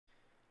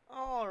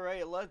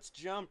right, let's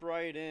jump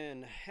right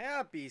in.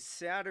 Happy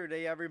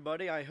Saturday,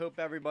 everybody. I hope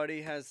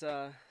everybody has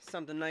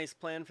something nice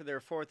planned for their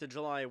 4th of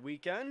July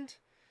weekend.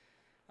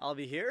 I'll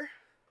be here.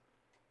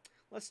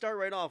 Let's start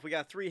right off. We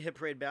got 3 hit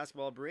parade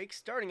basketball breaks,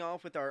 starting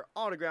off with our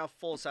autograph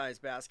full-size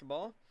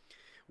basketball.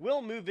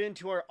 We'll move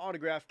into our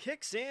autograph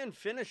kicks and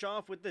finish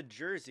off with the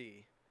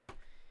jersey.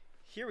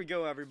 Here we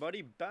go,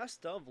 everybody.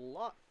 Best of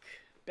luck.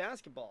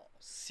 Basketball,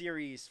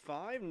 Series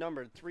 5,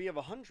 number 3 of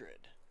 100.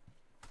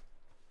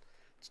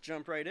 Let's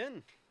jump right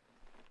in.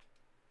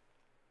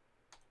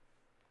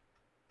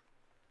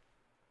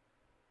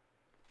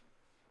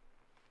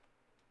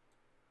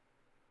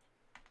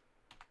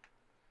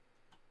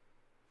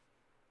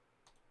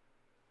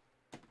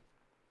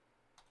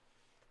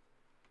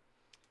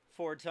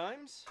 Four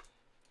times.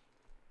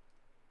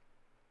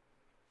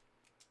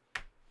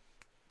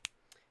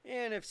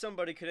 And if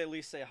somebody could at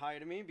least say hi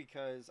to me,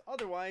 because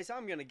otherwise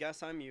I'm going to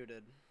guess I'm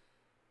muted.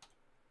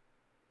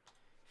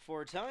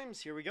 4 times.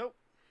 Here we go.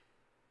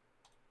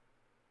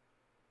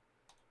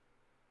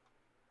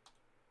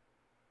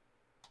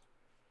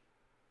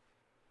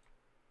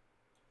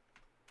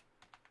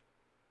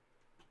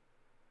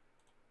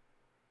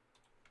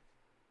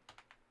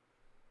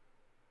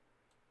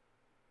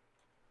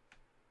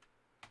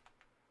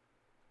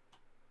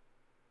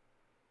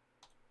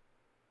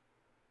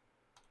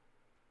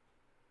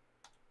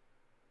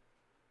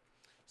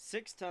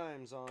 Six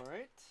times, all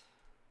right.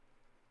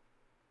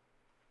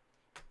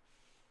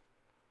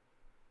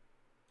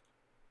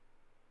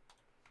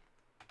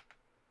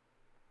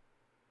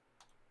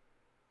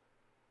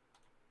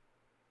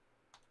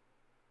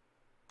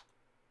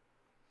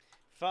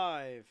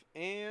 Five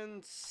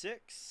and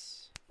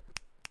 6.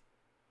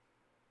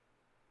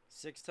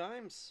 6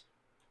 times.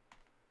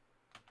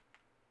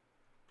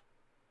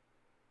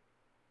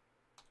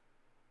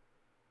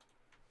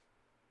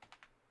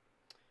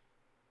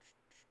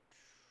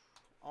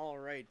 All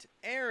right,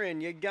 Aaron,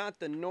 you got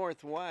the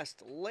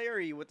Northwest.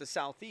 Larry with the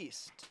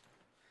Southeast.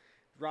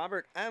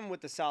 Robert M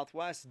with the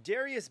Southwest.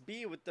 Darius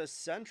B with the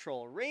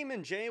Central.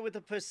 Raymond J with the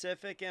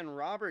Pacific. And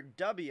Robert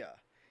W,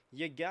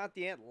 you got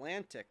the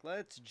Atlantic.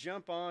 Let's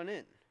jump on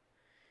in.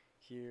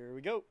 Here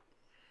we go.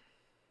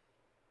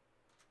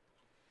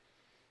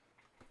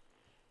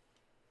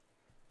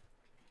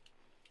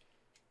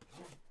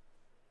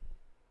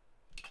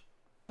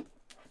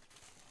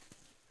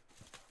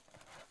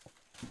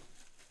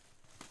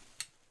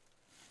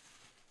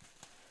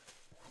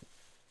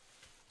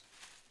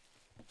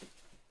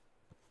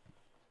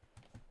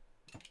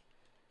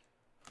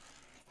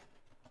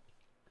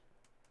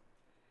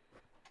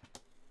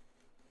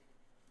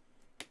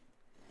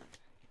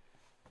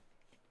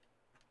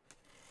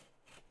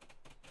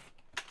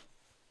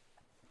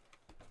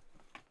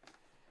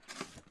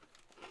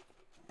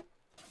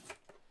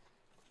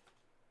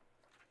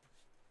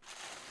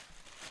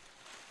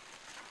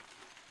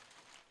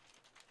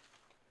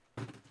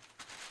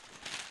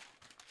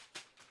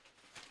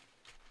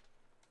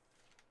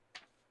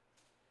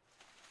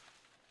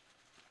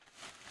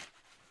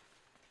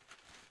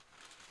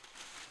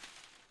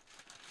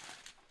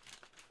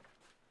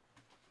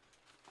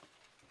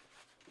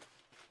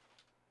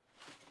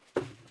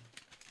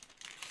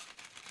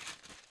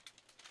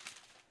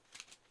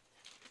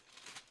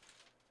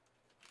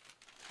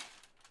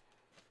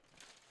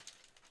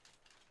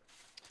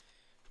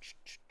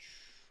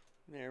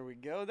 There we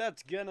go.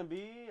 That's gonna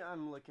be,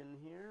 I'm looking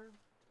here.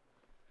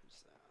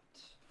 Who's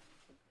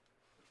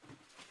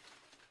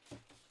that?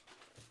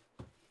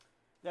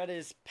 That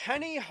is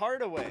Penny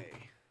Hardaway.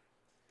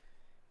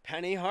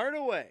 Penny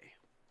Hardaway.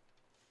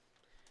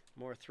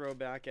 More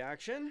throwback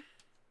action.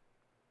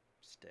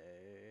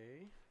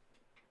 Stay.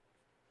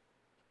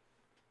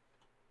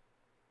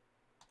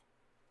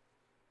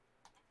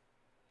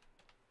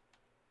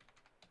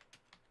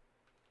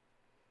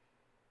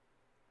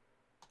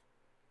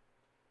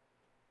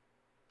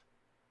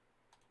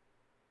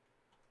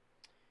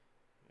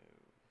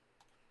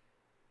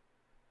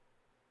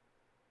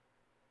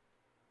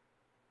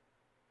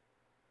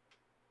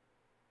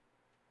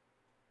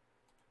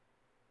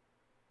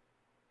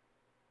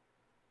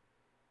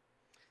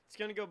 It's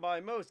going to go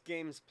by most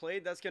games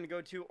played. That's going to go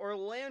to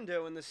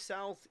Orlando in the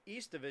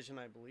Southeast Division,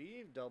 I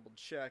believe. Double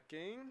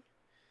checking.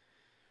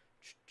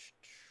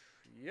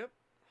 Yep.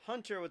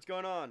 Hunter, what's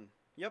going on?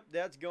 Yep,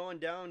 that's going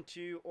down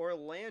to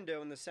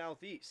Orlando in the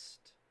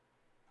Southeast.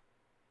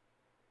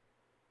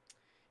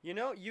 You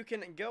know, you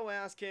can go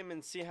ask him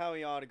and see how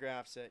he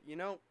autographs it. You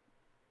know,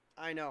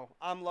 I know.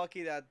 I'm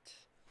lucky that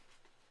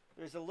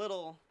there's a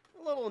little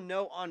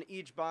note on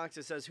each box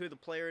that says who the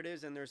player it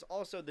is, and there's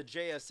also the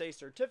JSA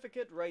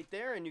certificate right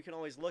there, and you can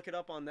always look it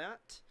up on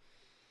that.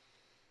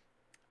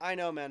 I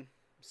know, man.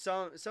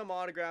 Some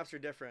autographs are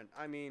different.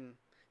 I mean,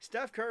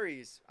 Steph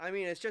Curry's, I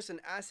mean, it's just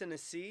an S and a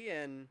C,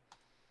 and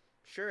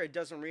sure, it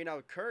doesn't read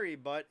out Curry,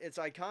 but it's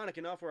iconic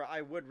enough where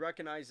I would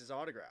recognize his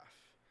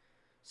autograph.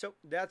 So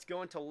that's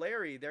going to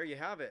Larry. There you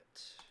have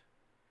it.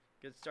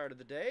 Good start of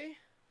the day.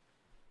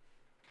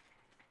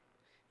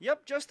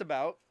 Yep, just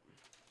about.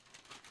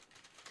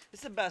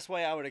 It's the best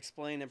way I would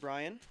explain it,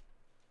 Brian.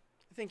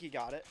 I think you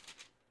got it.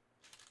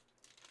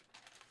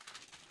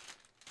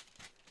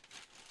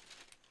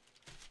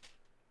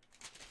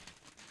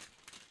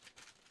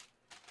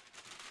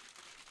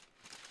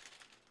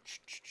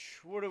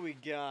 What do we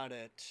got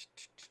it?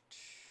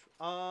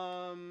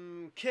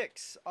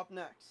 Kicks up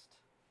next.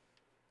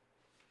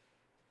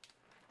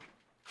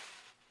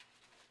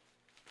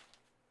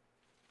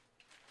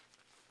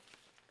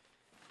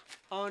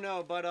 Oh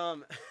no, but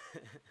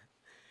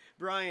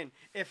Brian,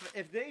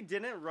 if they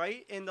didn't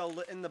write in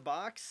the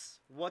box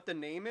what the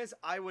name is,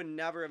 I would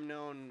never have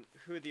known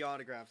who the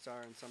autographs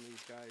are in some of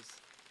these guys.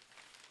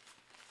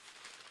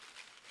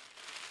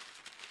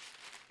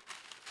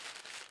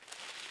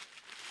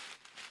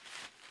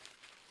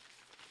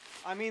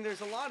 I mean, there's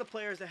a lot of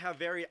players that have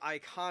very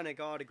iconic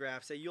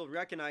autographs that you'll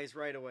recognize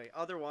right away.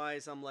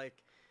 Otherwise, I'm like,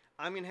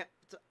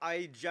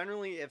 I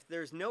generally, if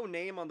there's no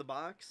name on the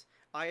box,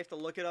 I have to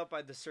look it up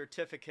by the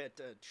certificate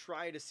to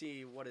try to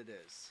see what it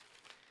is.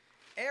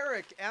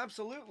 Eric,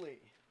 absolutely.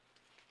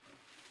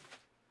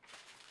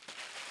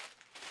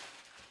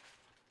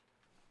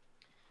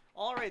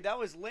 All right, that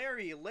was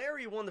Larry.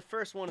 Larry won the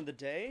first one of the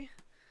day.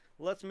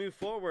 Let's move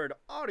forward.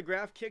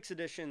 Autograph Kicks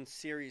Edition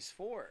Series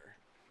 4.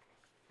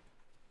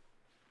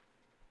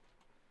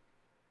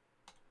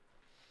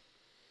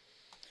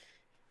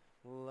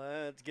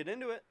 Let's get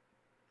into it.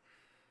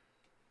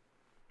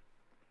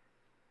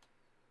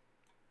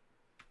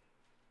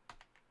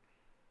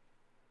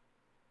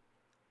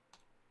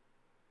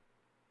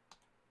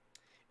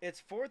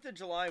 It's 4th of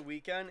July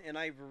weekend, and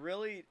I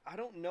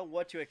don't know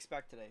what to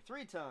expect today.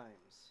 3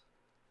 times.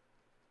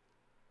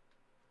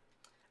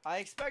 I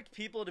expect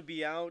people to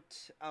be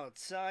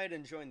outside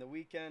enjoying the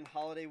weekend,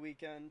 holiday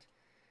weekend.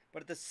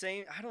 But at the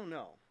same, I don't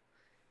know.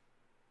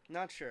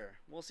 Not sure.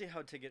 We'll see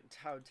how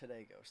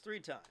today goes. 3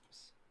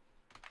 times.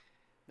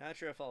 Not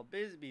sure if I'll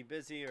be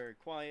busy or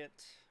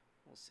quiet.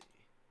 We'll see.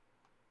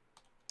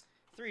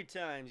 3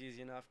 times,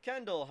 easy enough.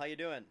 Kendall, how you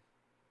doing?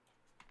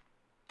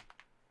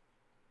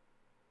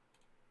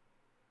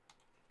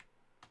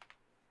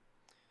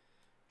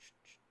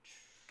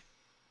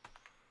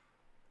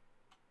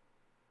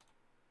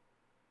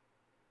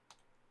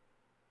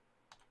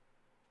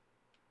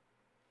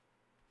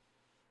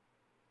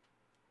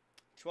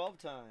 $12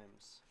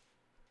 times.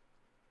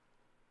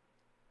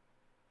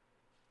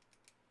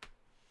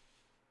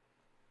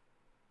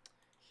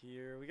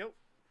 Here we go.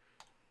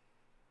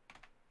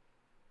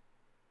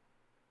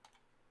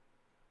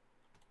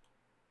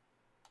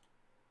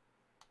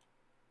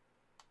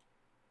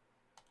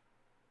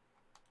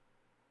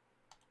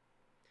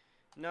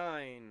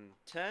 Nine,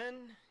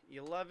 10,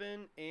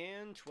 11,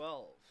 and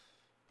 12.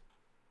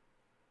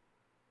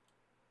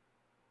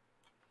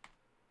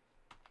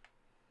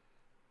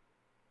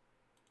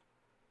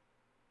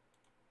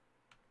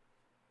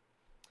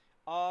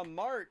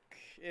 Mark,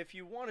 if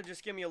you want to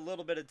just give me a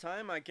little bit of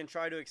time, I can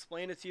try to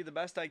explain it to you the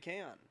best I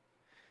can.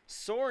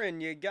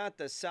 Soren, you got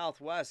the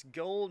Southwest.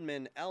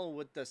 Goldman L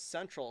with the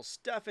Central.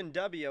 Stefan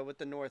W with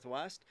the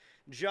Northwest.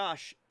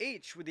 Josh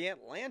H with the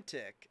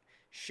Atlantic.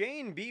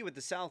 Shane B with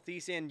the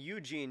Southeast. And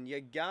Eugene,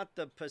 you got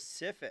the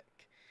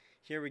Pacific.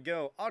 Here we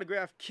go.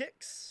 Autograph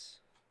Kicks.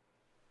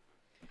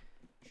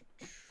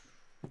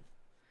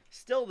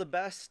 Still the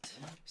best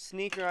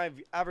sneaker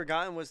I've ever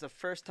gotten was the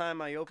first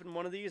time I opened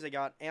one of these. I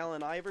got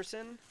Allen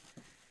Iverson,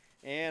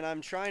 and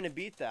I'm trying to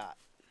beat that.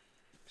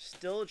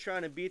 Still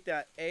trying to beat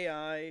that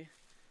AI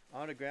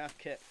autograph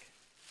kick.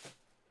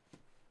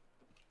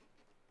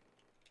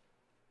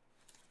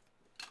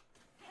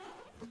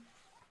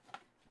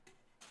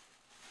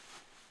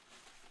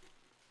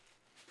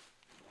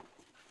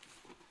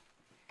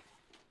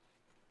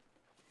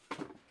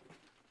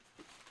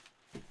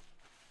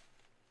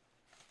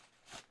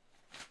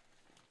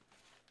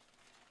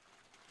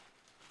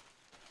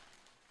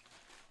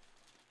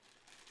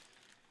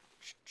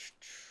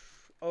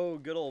 Oh,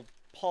 good old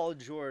Paul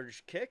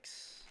George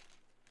Kicks.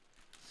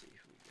 Let's see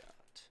who we got.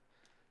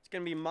 It's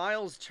going to be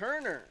Miles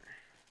Turner.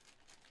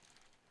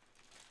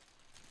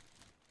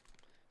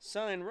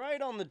 Signed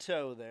right on the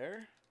toe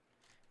there.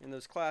 In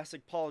those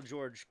classic Paul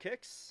George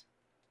Kicks.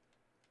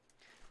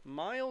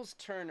 Miles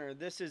Turner.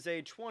 This is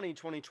a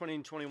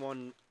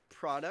 2020-2021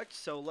 product.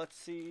 So let's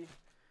see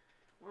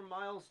where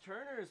Miles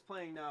Turner is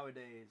playing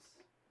nowadays.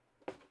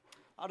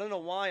 I don't know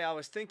why I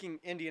was thinking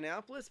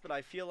Indianapolis, but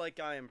I feel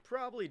like I am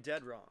probably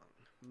dead wrong.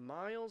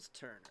 Miles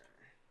Turner.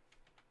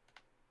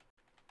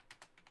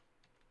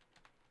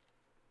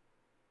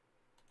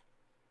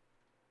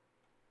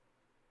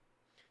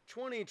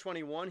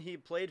 (2021) he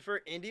played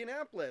for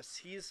Indianapolis.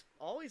 He's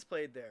always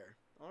played there.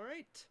 All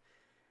right.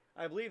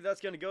 I believe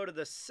that's going to go to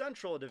the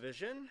Central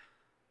Division.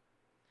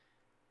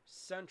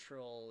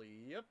 Central,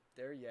 yep,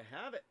 there you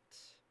have it.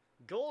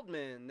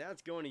 Goldman,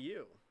 that's going to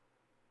you.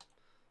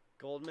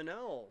 Goldman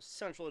L,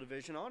 Central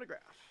Division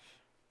autograph.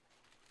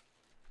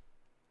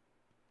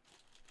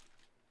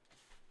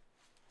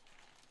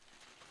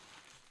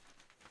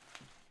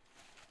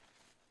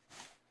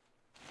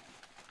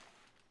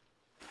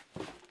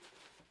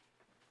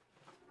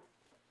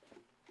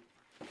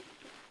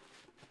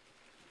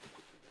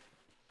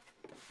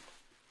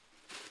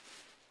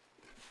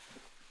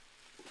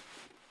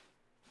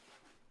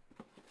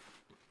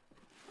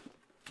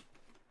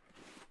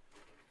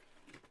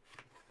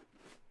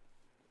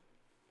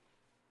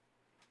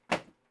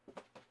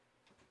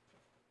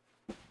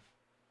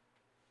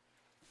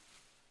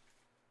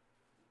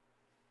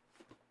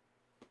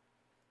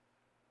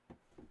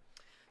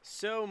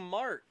 So,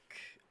 Mark,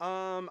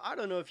 I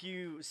don't know if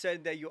you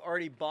said that you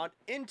already bought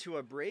into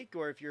a break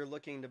or if you're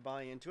looking to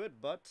buy into it,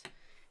 but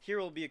here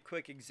will be a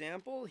quick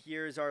example.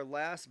 Here's our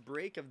last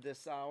break of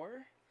this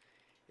hour.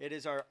 It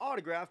is our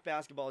autographed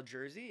basketball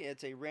jersey.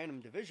 It's a random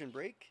division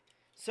break.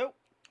 So,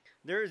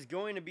 there's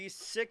going to be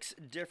 6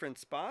 different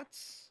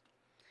spots.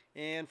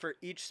 And for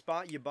each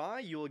spot you buy,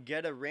 you will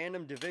get a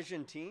random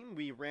division team.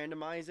 We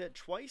randomize it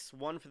twice,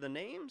 one for the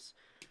names,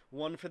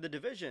 one for the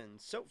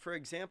divisions. So, for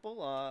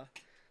example,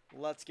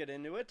 let's get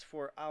into it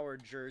for our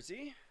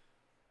jersey.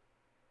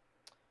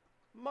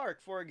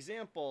 Mark, for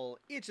example,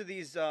 each of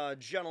these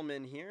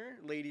gentlemen here,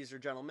 ladies or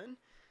gentlemen,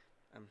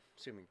 I'm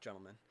assuming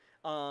gentlemen,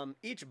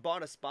 each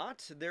bought a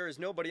spot. There is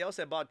nobody else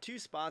that bought 2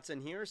 spots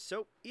in here,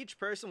 so each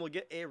person will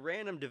get a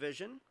random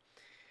division.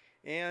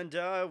 And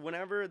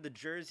whenever the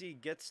jersey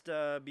gets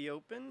to be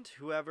opened,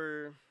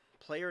 whoever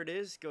player it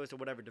is goes to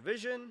whatever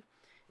division,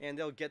 and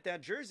they'll get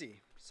that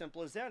jersey.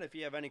 Simple as that. If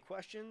you have any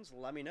questions,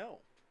 let me know.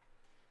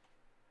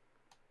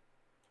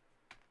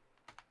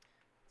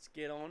 Let's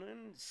get on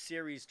in.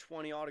 Series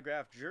 20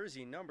 autographed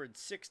jersey, numbered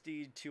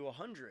 60 to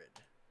 100.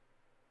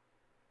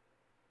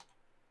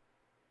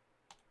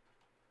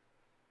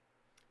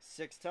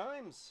 6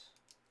 times.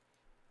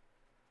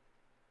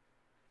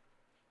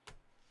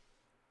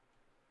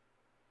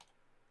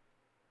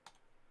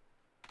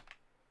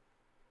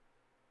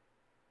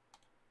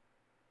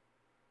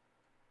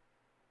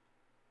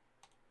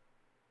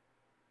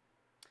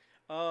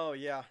 Oh,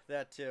 yeah,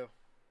 that too.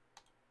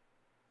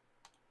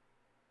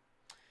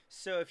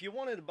 So if you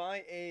wanted to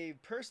buy a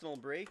personal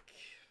break,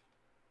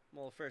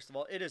 well, first of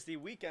all, it is the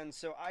weekend,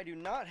 so I do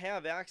not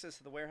have access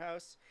to the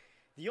warehouse.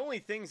 The only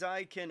things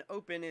I can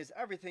open is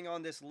everything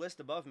on this list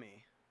above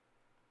me.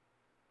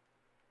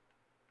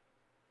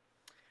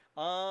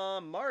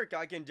 Mark,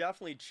 I can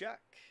definitely check.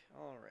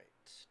 All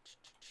right.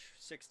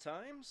 6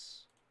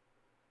 times.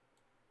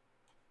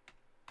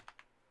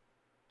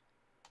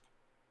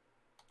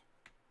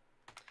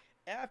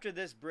 After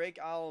this break,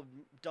 I'll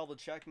double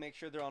check, make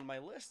sure they're on my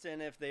list,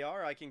 and if they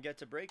are, I can get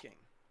to breaking.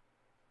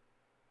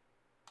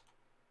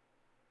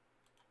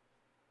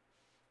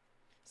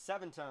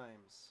 7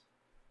 times.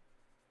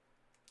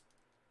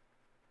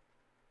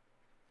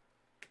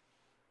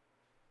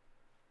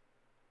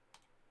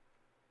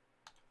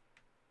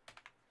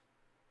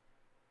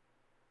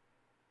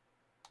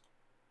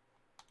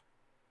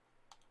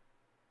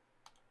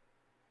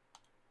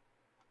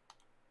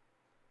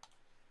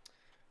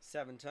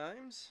 Seven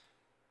times.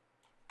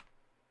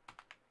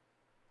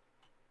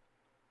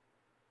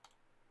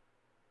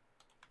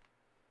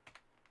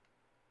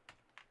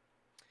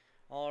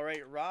 All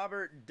right,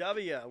 Robert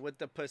W. with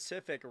the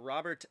Pacific,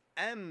 Robert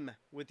M.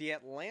 with the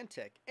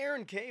Atlantic,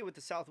 Aaron K. with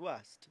the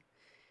Southwest,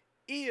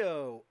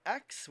 EO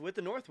X with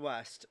the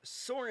Northwest,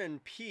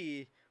 Soren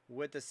P.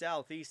 with the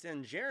Southeast,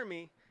 and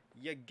Jeremy,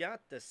 you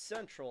got the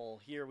Central.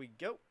 Here we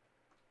go.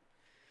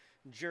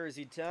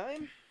 Jersey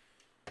time.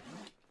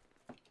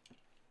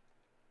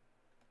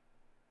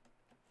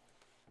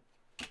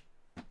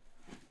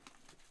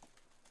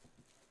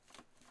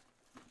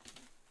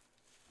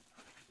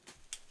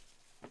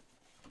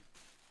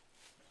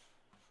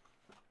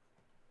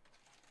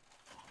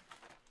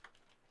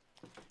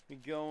 We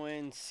go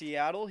in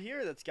Seattle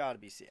here. That's got to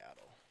be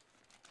Seattle.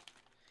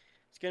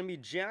 It's going to be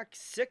Jack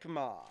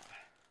Sigma.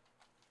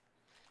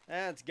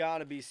 That's got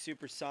to be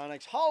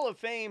Supersonics. Hall of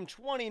Fame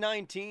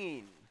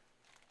 2019.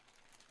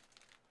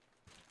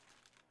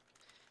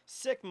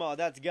 Sigma,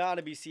 that's got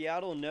to be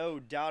Seattle. No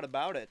doubt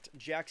about it.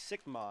 Jack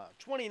Sigma,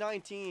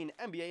 2019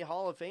 NBA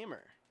Hall of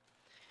Famer.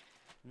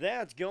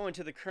 That's going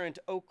to the current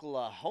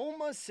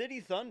Oklahoma City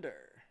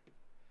Thunder.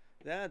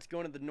 That's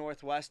going to the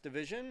Northwest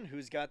Division.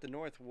 Who's got the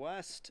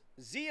Northwest?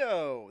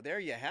 Zio. There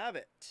you have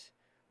it.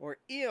 Or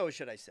EO,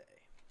 should I say.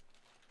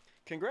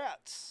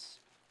 Congrats.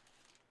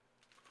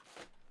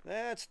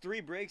 That's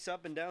 3 breaks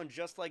up and down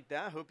just like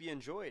that. Hope you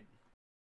enjoyed.